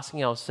to be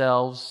asking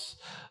ourselves,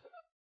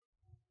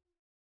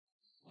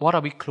 what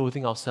are we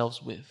clothing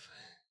ourselves with?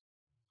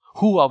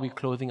 Who are we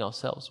clothing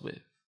ourselves with?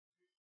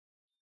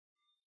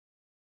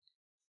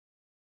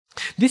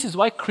 This is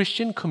why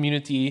Christian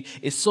community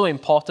is so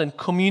important.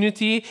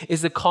 Community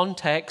is the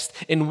context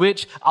in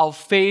which our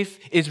faith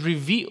is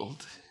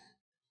revealed.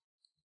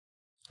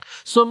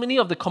 So many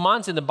of the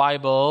commands in the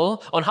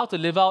Bible on how to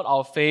live out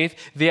our faith,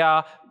 they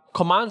are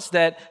commands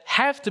that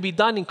have to be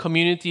done in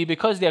community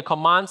because they are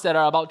commands that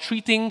are about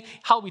treating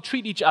how we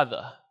treat each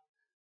other.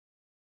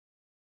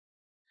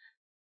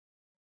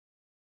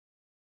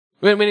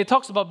 When it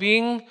talks about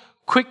being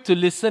quick to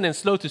listen and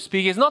slow to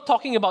speak, it's not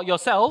talking about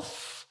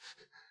yourself.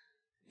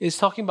 It's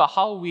talking about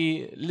how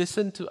we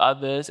listen to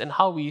others and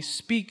how we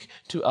speak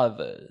to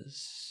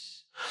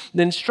others.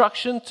 The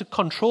instruction to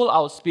control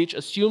our speech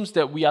assumes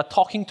that we are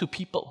talking to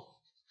people.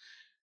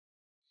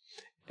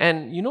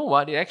 And you know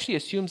what? It actually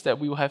assumes that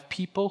we will have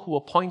people who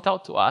will point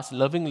out to us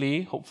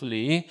lovingly,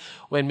 hopefully,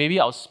 when maybe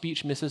our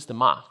speech misses the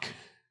mark.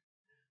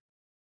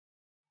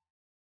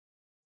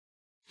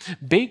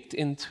 Baked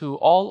into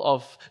all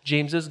of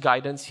James's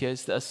guidance here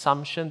is the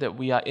assumption that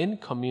we are in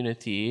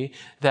community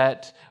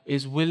that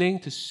is willing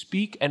to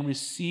speak and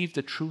receive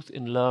the truth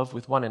in love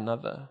with one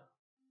another.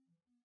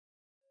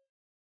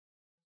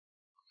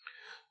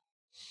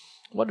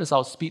 What does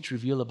our speech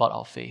reveal about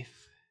our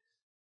faith?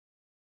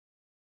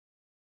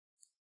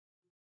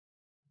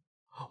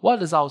 What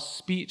does our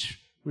speech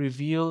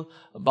reveal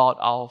about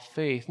our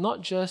faith?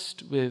 Not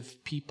just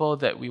with people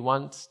that we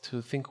want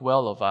to think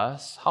well of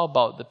us. How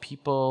about the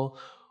people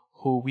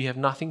who we have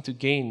nothing to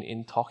gain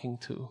in talking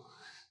to?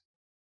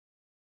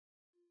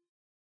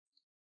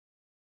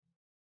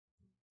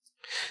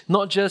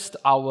 Not just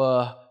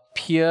our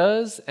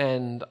peers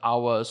and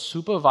our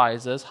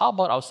supervisors, how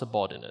about our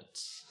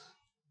subordinates?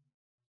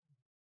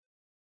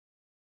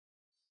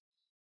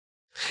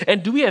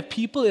 And do we have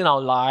people in our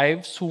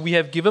lives who we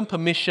have given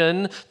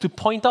permission to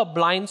point out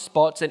blind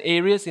spots and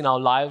areas in our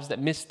lives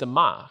that miss the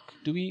mark?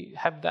 Do we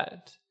have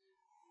that?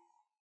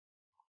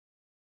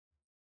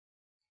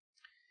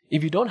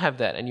 If you don't have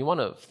that and you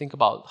want to think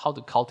about how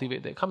to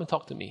cultivate that, come and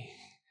talk to me.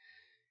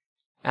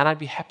 And I'd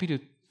be happy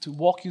to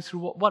walk you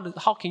through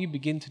how can you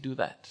begin to do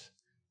that.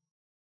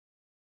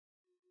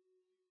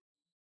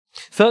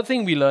 Third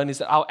thing we learn is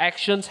that our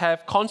actions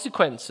have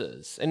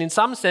consequences. And in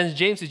some sense,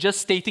 James is just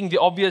stating the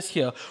obvious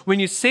here. When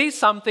you say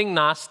something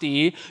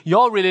nasty,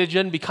 your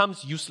religion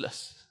becomes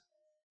useless.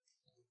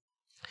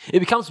 It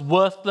becomes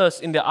worthless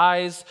in the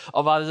eyes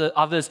of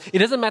others. It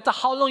doesn't matter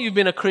how long you've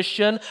been a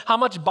Christian, how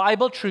much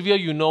Bible trivia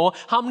you know,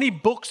 how many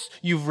books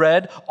you've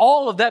read,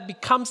 all of that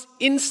becomes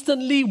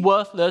instantly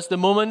worthless the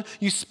moment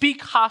you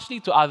speak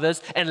harshly to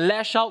others and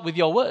lash out with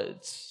your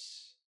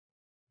words.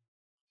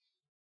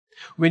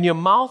 When your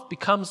mouth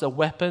becomes a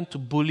weapon to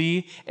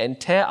bully and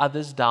tear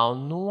others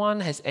down, no one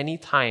has any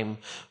time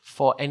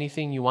for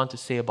anything you want to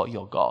say about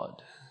your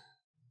God.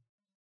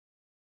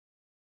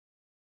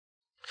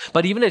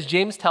 But even as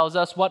James tells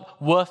us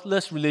what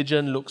worthless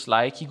religion looks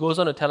like, he goes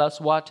on to tell us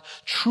what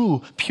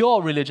true,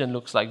 pure religion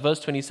looks like.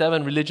 Verse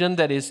 27, religion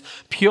that is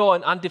pure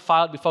and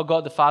undefiled before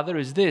God the Father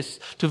is this: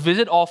 to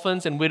visit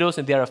orphans and widows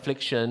in their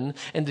affliction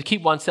and to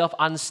keep oneself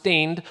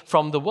unstained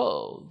from the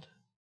world.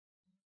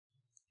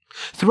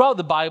 Throughout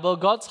the Bible,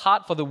 God's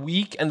heart for the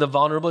weak and the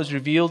vulnerable is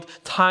revealed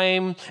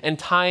time and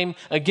time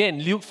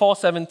again. Luke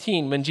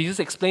 4:17, when Jesus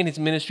explained his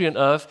ministry on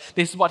earth,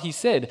 this is what he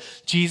said.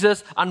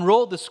 Jesus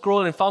unrolled the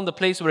scroll and found the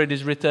place where it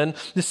is written,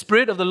 "The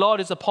Spirit of the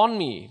Lord is upon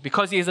me,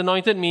 because he has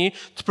anointed me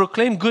to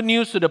proclaim good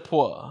news to the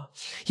poor.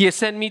 He has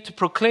sent me to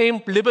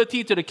proclaim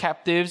liberty to the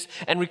captives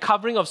and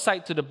recovering of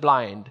sight to the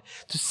blind,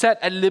 to set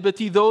at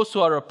liberty those who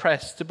are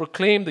oppressed, to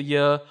proclaim the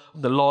year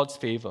of the Lord's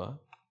favor."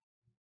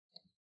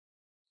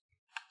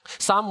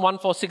 Psalm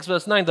 146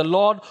 verse 9, the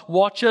Lord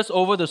watches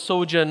over the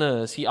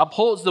sojourners. He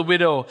upholds the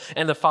widow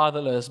and the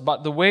fatherless,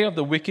 but the way of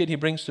the wicked he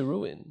brings to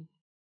ruin.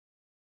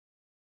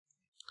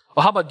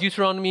 Or how about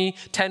Deuteronomy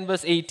 10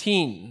 verse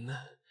 18?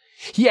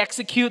 He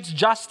executes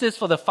justice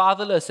for the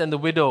fatherless and the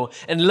widow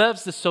and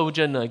loves the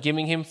sojourner,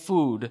 giving him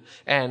food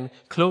and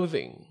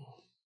clothing.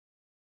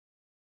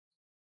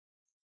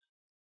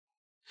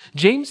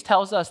 James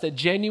tells us that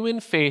genuine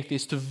faith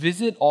is to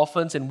visit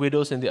orphans and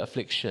widows in their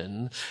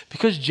affliction,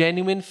 because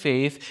genuine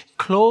faith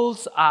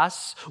clothes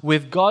us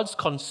with God's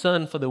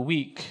concern for the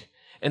weak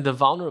and the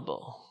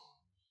vulnerable.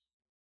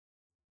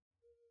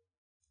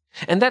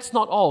 And that's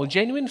not all.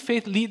 Genuine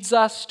faith leads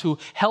us to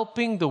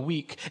helping the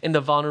weak and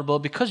the vulnerable,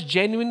 because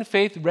genuine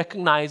faith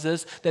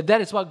recognizes that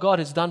that is what God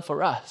has done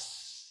for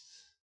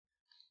us.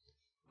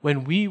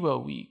 When we were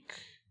weak,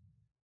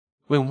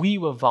 when we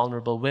were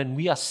vulnerable, when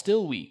we are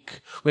still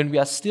weak, when we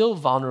are still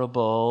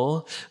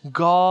vulnerable,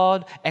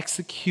 God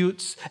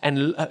executes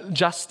and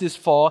justice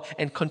for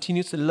and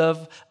continues to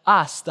love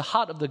us. The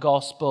heart of the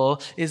gospel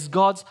is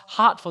God's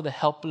heart for the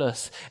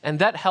helpless, and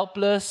that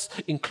helpless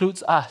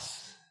includes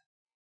us.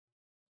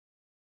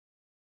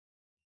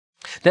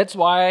 That's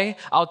why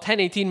our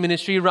 10:18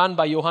 ministry, run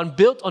by Johan,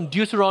 built on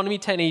Deuteronomy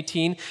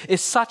 10:18,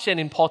 is such an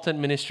important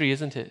ministry,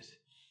 isn't it?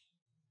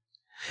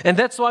 And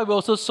that's why we're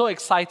also so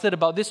excited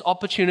about this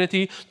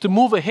opportunity to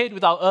move ahead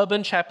with our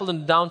urban chapel in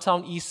the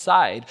downtown east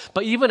side.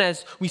 But even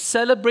as we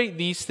celebrate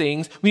these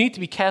things, we need to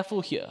be careful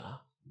here.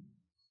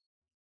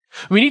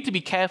 We need to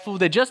be careful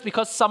that just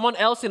because someone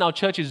else in our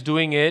church is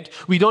doing it,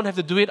 we don't have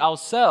to do it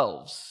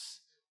ourselves.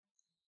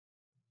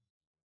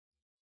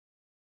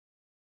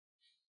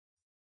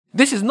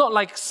 This is not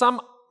like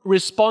some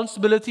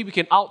responsibility we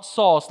can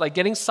outsource, like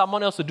getting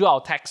someone else to do our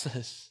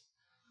taxes.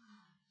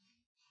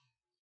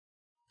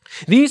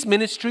 These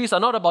ministries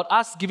are not about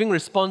us giving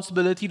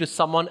responsibility to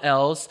someone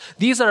else.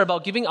 These are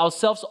about giving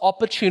ourselves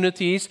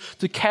opportunities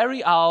to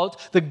carry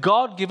out the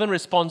God-given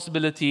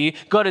responsibility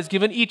God has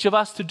given each of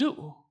us to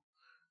do.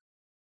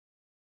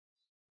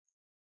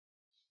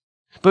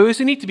 But we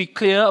also need to be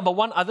clear about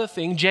one other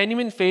thing.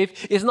 Genuine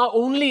faith is not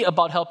only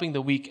about helping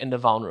the weak and the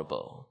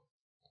vulnerable.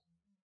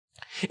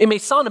 It may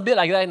sound a bit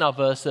like that in our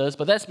verses,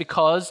 but that's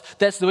because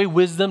that's the way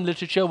wisdom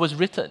literature was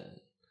written.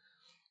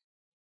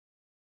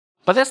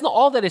 But that's not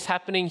all that is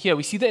happening here.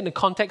 We see that in the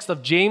context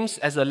of James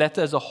as a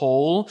letter as a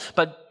whole,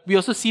 but we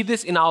also see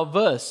this in our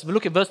verse. We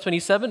look at verse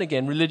 27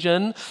 again.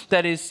 Religion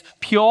that is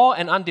pure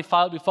and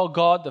undefiled before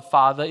God the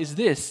Father is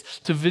this: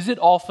 to visit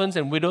orphans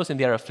and widows in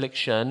their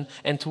affliction,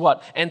 and to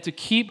what? And to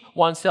keep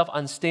oneself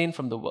unstained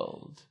from the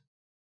world.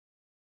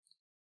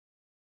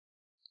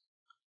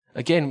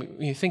 Again,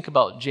 when you think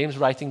about James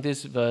writing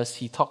this verse,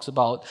 he talks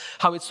about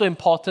how it's so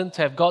important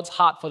to have God's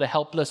heart for the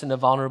helpless and the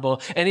vulnerable.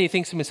 And then he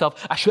thinks to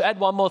himself, I should add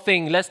one more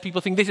thing, lest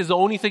people think this is the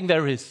only thing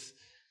there is.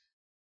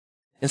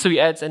 And so he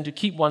adds, and to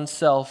keep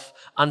oneself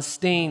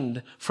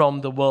unstained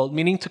from the world,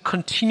 meaning to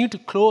continue to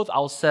clothe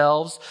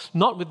ourselves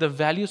not with the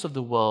values of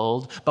the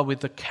world, but with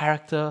the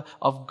character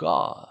of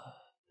God.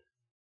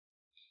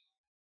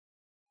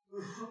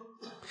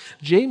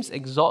 James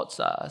exhorts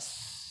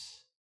us,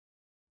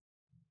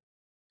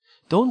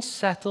 don't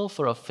settle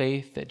for a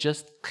faith that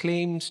just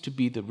claims to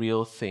be the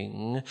real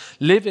thing.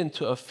 Live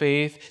into a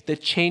faith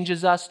that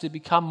changes us to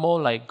become more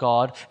like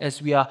God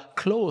as we are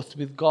clothed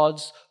with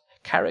God's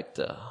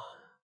character.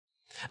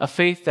 A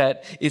faith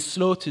that is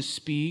slow to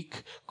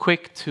speak,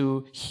 quick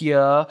to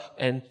hear,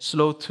 and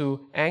slow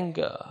to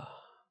anger.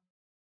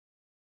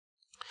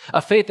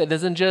 A faith that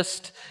doesn't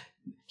just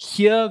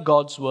hear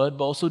God's word,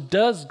 but also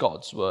does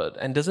God's word,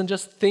 and doesn't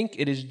just think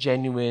it is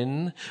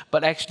genuine,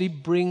 but actually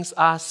brings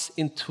us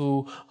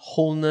into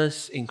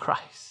wholeness in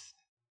Christ.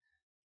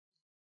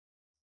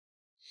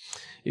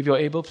 If you're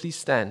able, please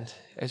stand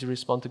as we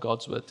respond to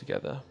God's word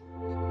together.